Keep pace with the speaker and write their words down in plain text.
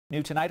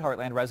New tonight,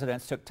 Heartland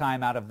residents took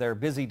time out of their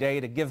busy day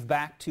to give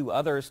back to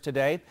others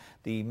today.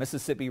 The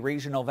Mississippi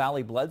Regional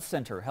Valley Blood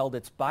Center held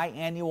its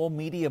biannual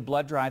media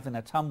blood drive in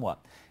Ottumwa.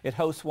 It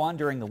hosts one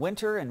during the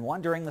winter and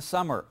one during the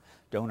summer.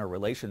 Donor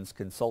relations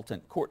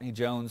consultant Courtney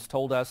Jones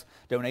told us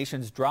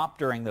donations dropped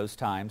during those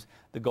times.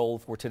 The goal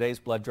for today's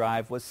blood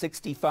drive was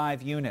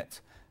 65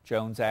 units.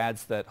 Jones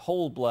adds that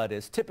whole blood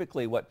is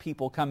typically what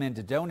people come in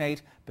to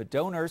donate, but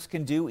donors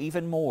can do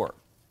even more.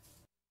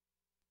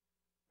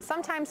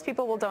 Sometimes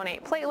people will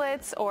donate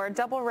platelets or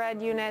double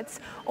red units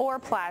or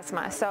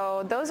plasma.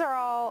 So those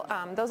all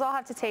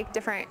have to take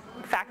different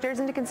factors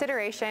into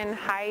consideration: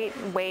 height,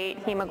 weight,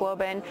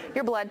 hemoglobin,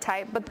 your blood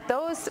type. But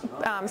those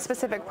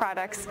specific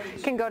products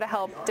can go to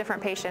help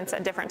different patients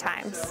at different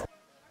times.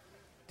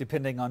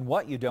 Depending on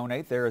what you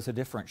donate, there is a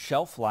different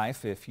shelf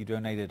life. If you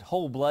donated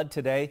whole blood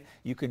today,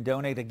 you can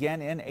donate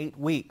again in 8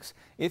 weeks.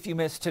 If you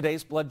missed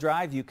today's blood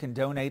drive, you can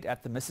donate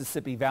at the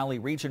Mississippi Valley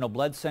Regional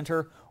Blood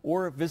Center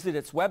or visit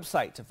its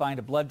website to find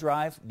a blood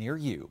drive near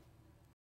you.